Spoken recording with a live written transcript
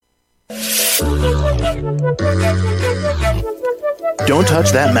Don't touch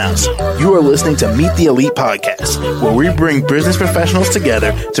that mouse. You are listening to Meet the Elite Podcast, where we bring business professionals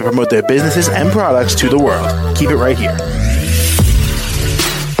together to promote their businesses and products to the world. Keep it right here.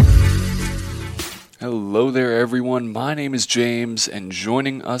 Hello there, everyone. My name is James, and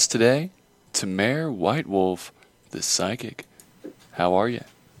joining us today, Tamare White Wolf, the psychic. How are you?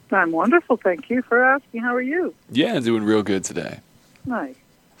 I'm wonderful, thank you for asking. How are you? Yeah, doing real good today. Nice.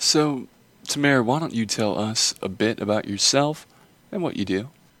 So, Tamare, why don't you tell us a bit about yourself and what you do?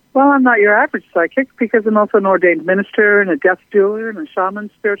 Well, I'm not your average psychic because I'm also an ordained minister and a death jeweler and a shaman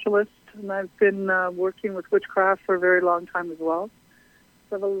spiritualist, and I've been working with witchcraft for a very long time as well.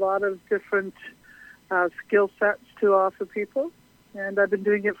 So I have a lot of different skill sets to offer people, and I've been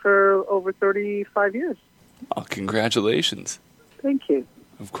doing it for over 35 years. Oh, congratulations. Thank you.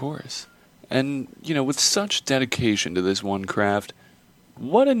 Of course. And, with such dedication to this one craft,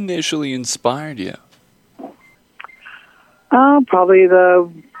 what initially inspired you? Probably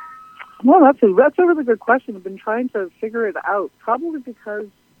that's a really good question. I've been trying to figure it out. Probably because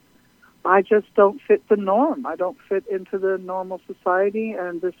I just don't fit the norm. I don't fit into the normal society,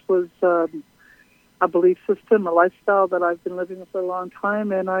 and this was a belief system, a lifestyle that I've been living for a long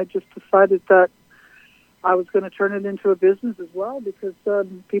time, and I just decided that I was going to turn it into a business as well because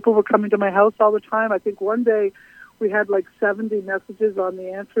people were coming to my house all the time. I think one day we had like 70 messages on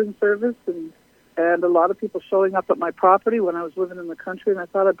the answering service and a lot of people showing up at my property when I was living in the country, and I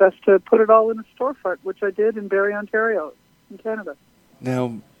thought it best to put it all in a storefront, which I did in Barrie, Ontario, in Canada.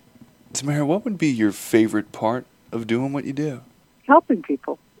 Now, Tamara, what would be your favorite part of doing what you do? Helping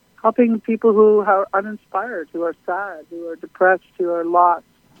people who are uninspired, who are sad, who are depressed, who are lost.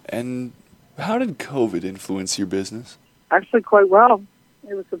 And how did COVID influence your business? Actually, quite well.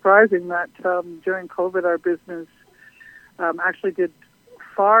 It was surprising that during COVID, our business actually did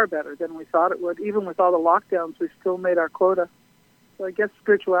far better than we thought it would. Even with all the lockdowns, we still made our quota. So I guess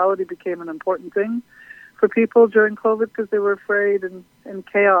spirituality became an important thing for people during COVID because they were afraid and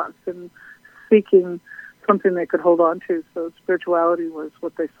chaos and seeking something they could hold on to. So spirituality was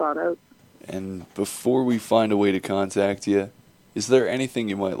what they sought out. And before we find a way to contact you, is there anything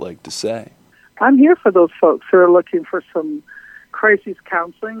you might like to say? I'm here for those folks who are looking for some crisis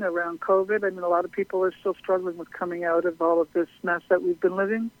counseling around COVID. I mean, a lot of people are still struggling with coming out of all of this mess that we've been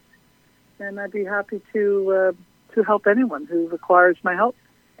living. And I'd be happy to help anyone who requires my help.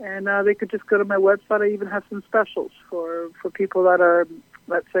 And they could just go to my website. I even have some specials for people that are,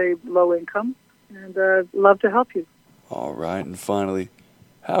 let's say, low income. And I'd love to help you. All right. And finally,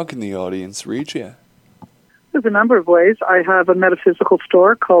 how can the audience reach you? There's a number of ways. I have a metaphysical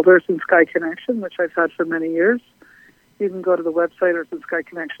store called Earth and Sky Connection, which I've had for many years. You can go to the website,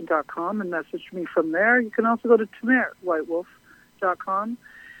 earthandskyconnection.com, and message me from there. You can also go to tamarewhitewolf.com.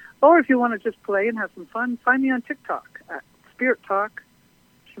 Or if you want to just play and have some fun, find me on TikTok at Spirit Talk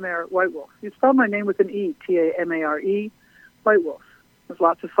Tamare White Wolf. You spell my name with an E, Tamare, White Wolf. There's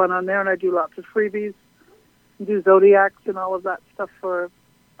lots of fun on there, and I do lots of freebies. I do zodiacs and all of that stuff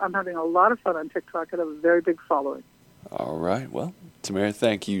I'm having a lot of fun on TikTok. I have a very big following. All right. Well, Tamara,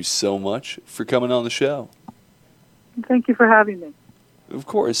 thank you so much for coming on the show. Thank you for having me. Of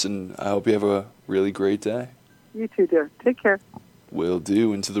course, and I hope you have a really great day. You too, dear. Take care. Will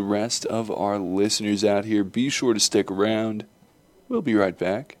do. And to the rest of our listeners out here, be sure to stick around. We'll be right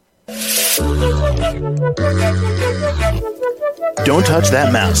back. Don't touch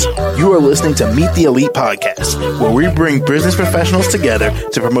that mouse. You are listening to Meet the Elite Podcast, where we bring business professionals together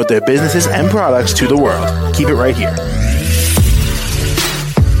to promote their businesses and products to the world. Keep it right here.